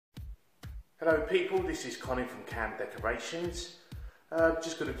Hello people, this is Colin from Cam Decorations.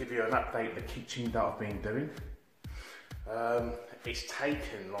 Just going to give you an update of the kitchen that I've been doing. It's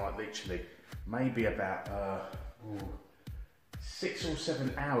taken like literally maybe about 6 or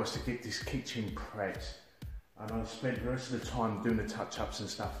 7 hours to get this kitchen prepped, and I've spent the rest of the time doing the touch-ups and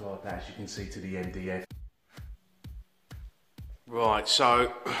stuff like that, as you can see to the MDF. Right,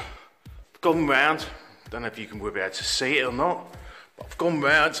 so I've gone round, don't know if you can be able to see it or not, but I've gone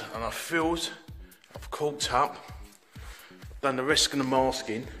round and I've filled, I've caulked up, done the rest of the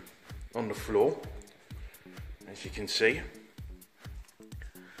masking on the floor, as you can see.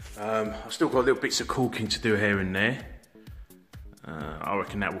 I've still got little bits of caulking to do here and there. I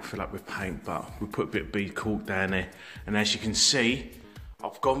reckon that will fill up with paint, but we'll put a bit of bead caulk down there. And as you can see,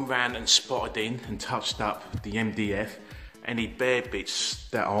 I've gone round and spotted in and touched up the MDF, any bare bits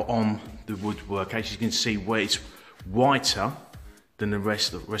that are on the woodwork. As you can see, where it's whiter than the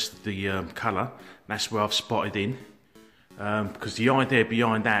rest of the colour, that's where I've spotted in. Because the idea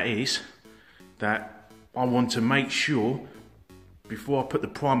behind that is that I want to make sure before I put the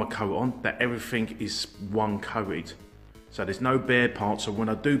primer coat on that everything is one coated. So there's no bare parts, so when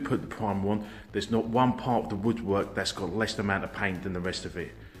I do put the primer on, there's not one part of the woodwork that's got less amount of paint than the rest of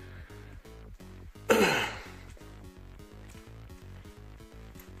it.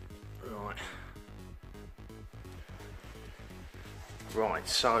 Right,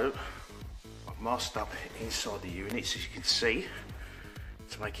 so I've masked up inside the units, as you can see,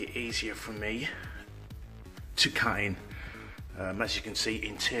 to make it easier for me to cut in. As you can see,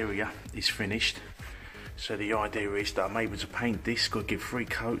 interior is finished. So the idea is that I'm able to paint this, got to give 3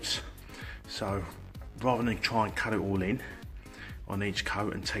 coats. So rather than try and cut it all in on each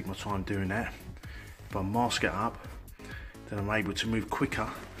coat and take my time doing that, if I mask it up, then I'm able to move quicker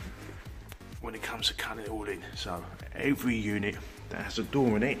when it comes to cutting it all in. So every unit that has a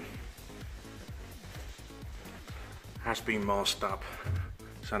door in it has been masked up.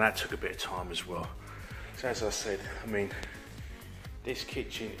 So that took a bit of time as well. So as I said, I mean, this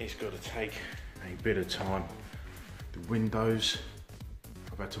kitchen is going to take a bit of time. The windows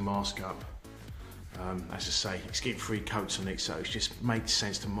I've had to mask up. As I say, it's getting 3 coats on it, so it's just made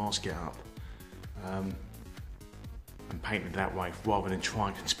sense to mask it up and paint it that way rather than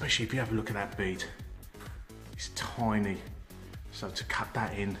trying, especially if you have a look at that bead. It's tiny, so to cut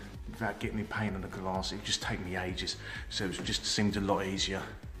that in without getting any paint on the glass, it would just take me ages. So it just seemed a lot easier.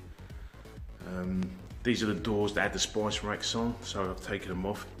 These are the doors that had the spice racks on, so I've taken them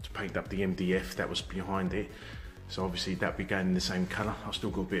off to paint up the MDF that was behind it. So obviously that'll be going in the same colour. I've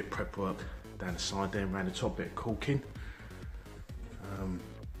still got a bit of prep work down the side there, around the top, bit of caulking.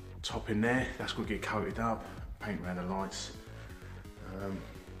 Top in there, that's going to get coated up, paint around the lights.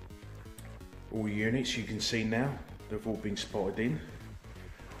 All units you can see now, they've all been spotted in.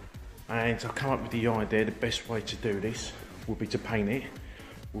 And I've come up with the idea, the best way to do this would be to paint it,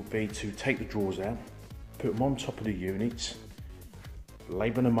 would be to take the drawers out, put them on top of the units,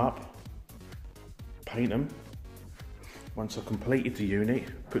 label them up, paint them. Once I've completed the unit,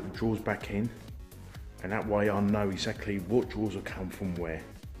 put the drawers back in, and that way I know exactly what drawers will come from where.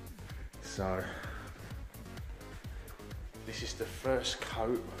 So this is the first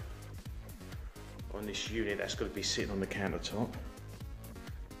coat on this unit that's going to be sitting on the countertop.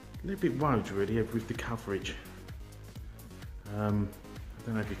 A little bit worried really with the coverage. I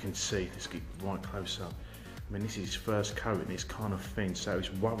don't know if you can see, let's get right close up. I mean, this is his first coat and it's kind of thin, so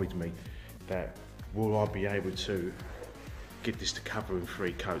it's worried me that will I be able to get this to cover in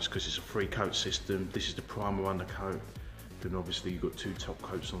 3 coats, because it's a 3 coat system. This is the primer undercoat, then obviously you've got 2 top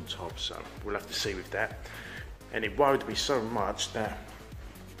coats on top, so we'll have to see with that. And it worried me so much that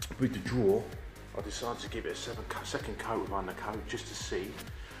with the drawer, I decided to give it a second coat of undercoat just to see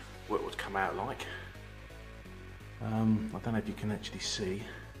what it would come out like. I don't know if you can actually see,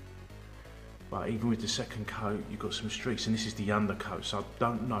 but even with the second coat you've got some streaks, and this is the undercoat, so I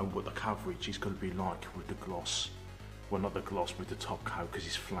don't know what the coverage is going to be like with the gloss. Well, not the gloss, with the top coat, because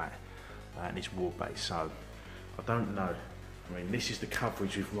it's flat and it's wall based, so I don't know. I mean, this is the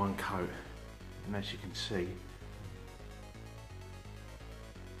coverage with 1 coat, and as you can see,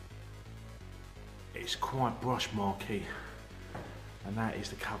 it's quite brush marky, and that is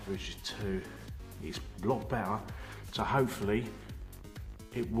the coverage of 2. It's a lot better, so hopefully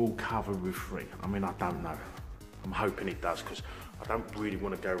it will cover with 3. I mean, I don't know. I'm hoping it does, because I don't really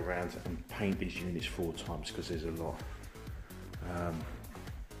want to go around and paint these units 4 times, because there's a lot.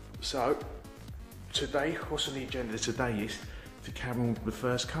 So today, what's on the agenda today is to carry on with the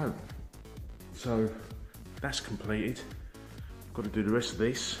first coat. So that's completed. I've got to do the rest of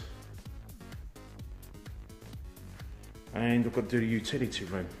this. and I've got to do the utility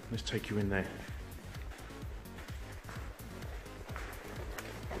room. Let's take you in there.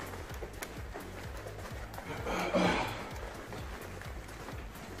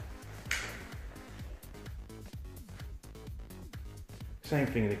 Same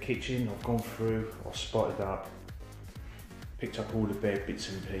thing in the kitchen. I've gone through, I've spotted up, picked up all the bare bits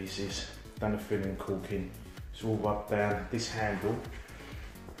and pieces, done the filling and caulking. It's all rubbed down. This handle,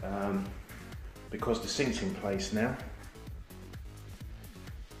 because the sink's in place now,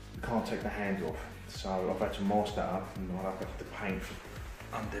 you can't take the handle off. So I've had to mask that up, and I'll have to paint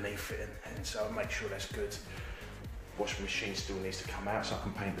underneath it, and so make sure that's good. Washing machine still needs to come out so I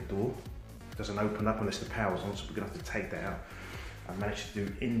can paint the door. It doesn't open up unless the power's on, so we're gonna have to take that out. I managed to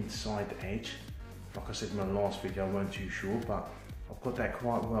do inside the edge. Like I said in my last video, I weren't too sure, but I've got that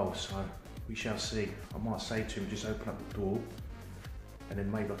quite well, so we shall see. I might say to him, just open up the door, and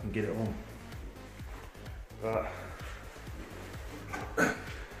then maybe I can get it on. But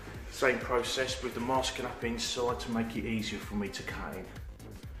same process with the masking up inside to make it easier for me to cut in.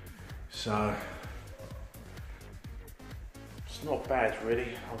 So it's not bad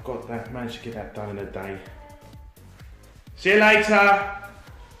really. I've got that, managed to get that done in a day. See you later.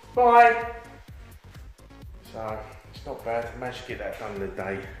 Bye. So it's not bad. I managed to get that done in a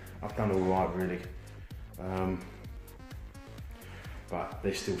day. I've done all right really. But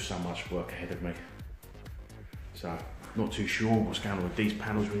there's still so much work ahead of me. So not too sure what's going on with these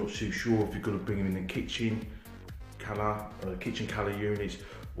panels. We're not too sure if you've got to bring them in the kitchen colour, kitchen colour units,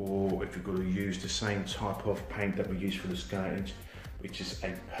 or if you've got to use the same type of paint that we use for the skirting, which is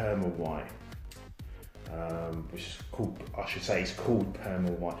a perma white. Which is called, I should say, it's called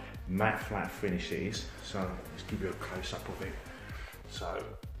perma white. Matte flat finish it is. So let's give you a close up of it. So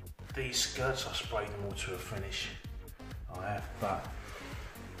these skirts, I sprayed them all to a finish. I have, but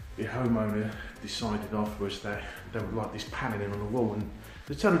the homeowner decided afterwards that they would like this panelling on the wall, and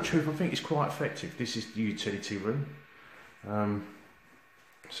to tell the truth, I think it's quite effective. This is the utility room.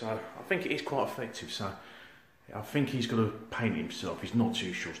 So I think it is quite effective. So I think he's going to paint himself. He's not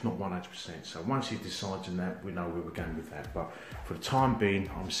too sure. It's not 100%. So once he decides on that, we know where we're going with that. But for the time being,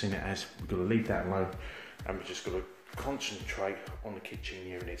 I'm seeing it as we're going to leave that alone, and we're just going to concentrate on the kitchen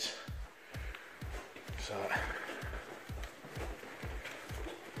units.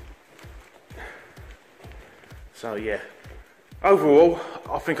 So yeah, overall,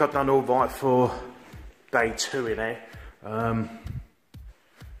 I think I've done all right for day 2 in there. As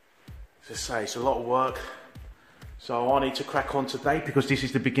I say, it's a lot of work. So I need to crack on today because this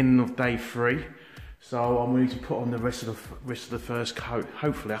is the beginning of day 3. So I'm going to put on the rest of the first coat.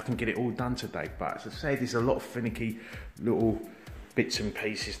 Hopefully I can get it all done today. But as I say, there's a lot of finicky little bits and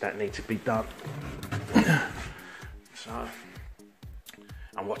pieces that need to be done. So,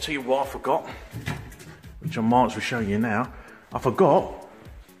 and I'll tell you what I forgot, which I might as well show you now. I forgot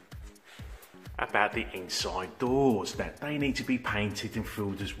about the inside doors, that they need to be painted and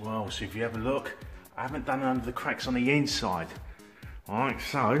filled as well. So if you have a look, I haven't done none of the cracks on the inside. Alright,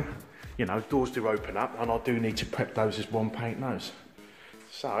 so, you know, doors do open up, and I do need to prep those as one paint those.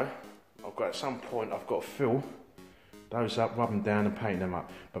 So, I've got, at some point, I've got to fill those up, rub them down and paint them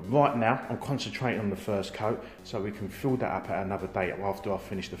up. But right now, I'm concentrating on the first coat, so we can fill that up at another day after I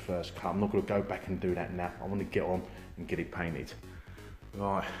finish the first coat. I'm not going to go back and do that now. I want to get on and get it painted.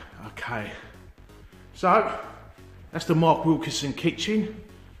 Right, okay. So, that's the Mark Wilkinson kitchen.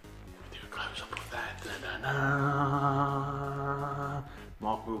 Do a close up of that. Da-da-da.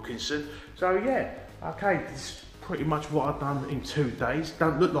 Mark Wilkinson. So yeah, okay, this is pretty much what I've done in 2 days.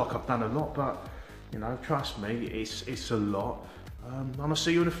 Don't look like I've done a lot, but you know, trust me, it's a lot. And I'll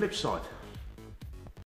see you on the flip side.